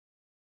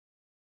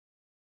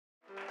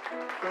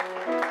I'm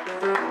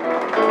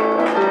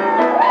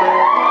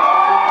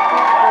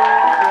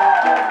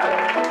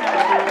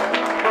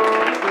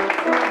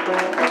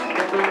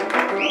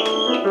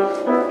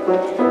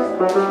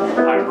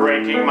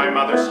breaking my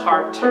mother's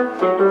heart.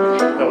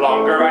 The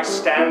longer I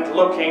stand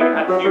looking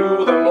at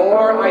you, the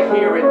more I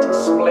hear it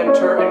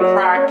splinter and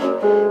crack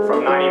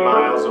from 90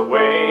 miles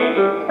away.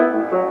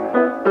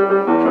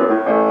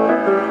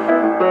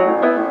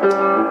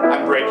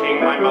 I'm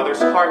breaking my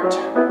mother's heart.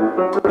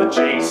 The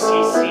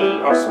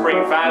JCC of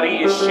Spring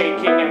Valley is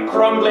shaking and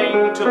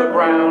crumbling to the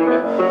ground,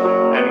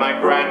 and my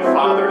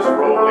grandfather's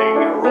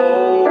rolling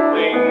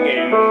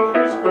in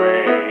his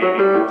grave.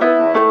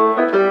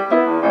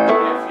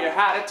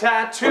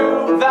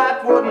 Tattoo,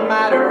 that wouldn't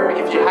matter.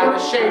 If you had a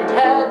shaved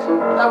head,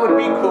 that would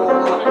be cool.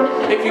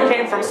 If you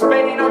came from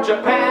Spain or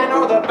Japan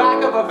or the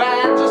back of a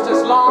van, just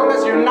as long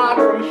as you're not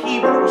from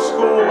Hebrew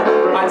school,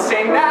 I'd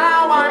say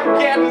now I'm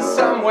getting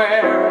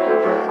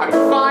somewhere. I'm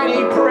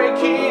finally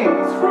breaking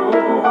through.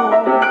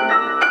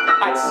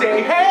 I'd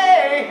say,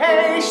 hey,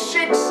 hey,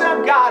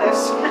 SHIKSA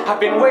goddess, I've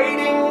been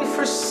waiting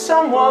for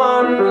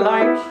someone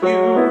like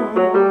you.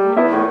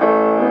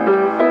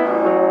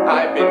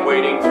 I've been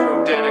waiting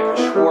through Danica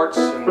Schwartz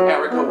and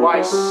Erica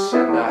Weiss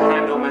and the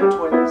Handelman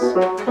twins.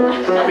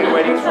 I've been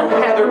waiting through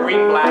Heather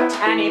Greenblatt,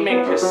 Annie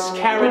Minkus,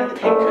 Karen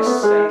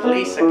Pincus, and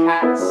Lisa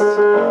Katz,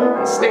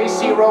 and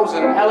Stacey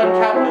Rosen, Ellen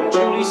Kaplan,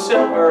 Julie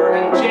Silver,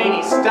 and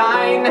Janie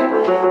Stein.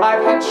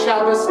 I've had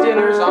Shabbos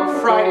dinners on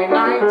Friday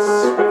nights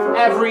with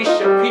every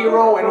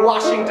Shapiro in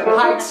Washington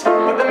Heights,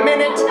 but the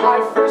minute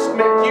I first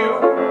met you,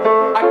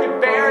 I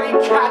could barely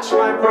catch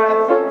my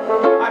breath.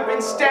 I've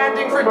been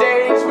standing for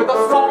days with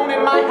a phone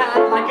in my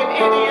hand like an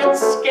idiot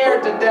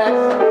scared to death.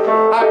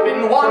 I've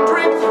been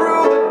wandering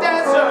through the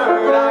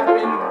desert. I've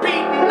been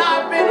beaten,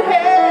 I've been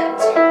hit.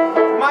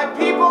 My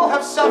people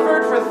have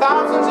suffered for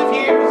thousands of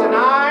years and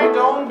I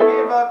don't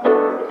give up.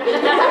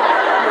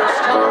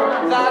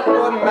 That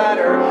wouldn't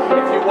matter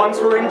if you once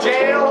were in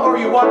jail or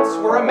you once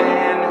were a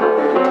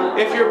man.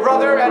 If your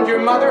brother and your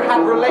mother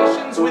had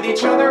relations with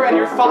each other and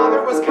your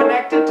father was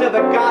connected to the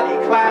Gotti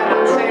clan,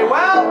 I'd say,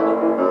 well,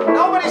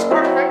 nobody's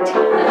perfect.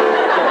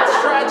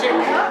 It's tragic,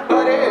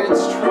 but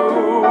it's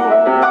true.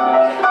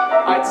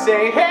 I'd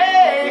say,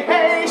 hey,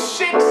 hey,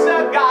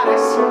 SHIKSA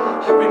goddess,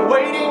 I've been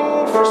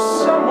waiting for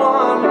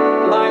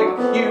someone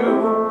like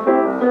you.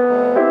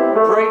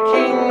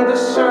 Breaking the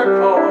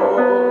circle.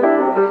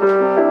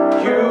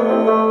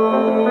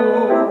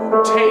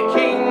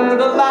 Taking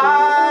the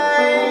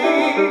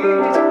light,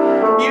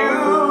 you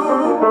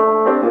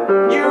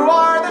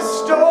are the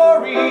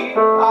story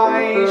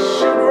I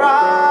should write.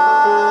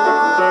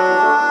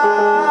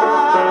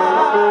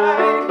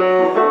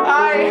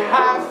 I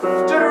have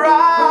to write.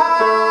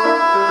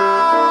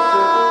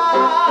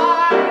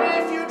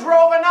 If you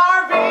drove an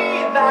RV,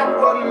 that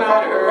wouldn't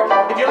matter.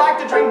 If you like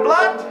to drink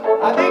blood,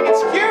 I think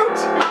it's cute.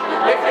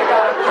 If you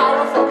got a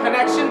powerful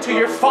connection to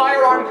your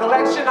firearm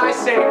collection, I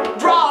say,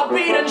 draw a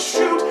bead and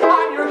shoot.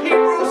 I'm your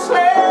Hebrew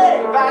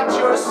slave at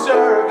your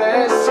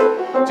service.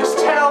 Just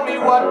tell me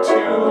what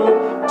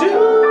to do.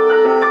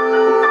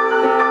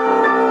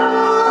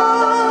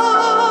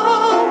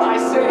 I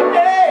say,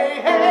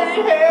 hey,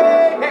 hey,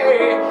 hey,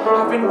 hey.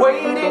 I've been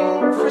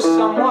waiting for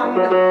someone.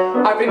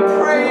 I've been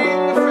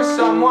praying for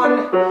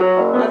someone.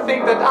 I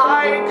think that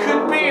I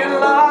could be in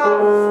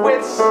love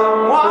with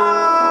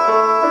someone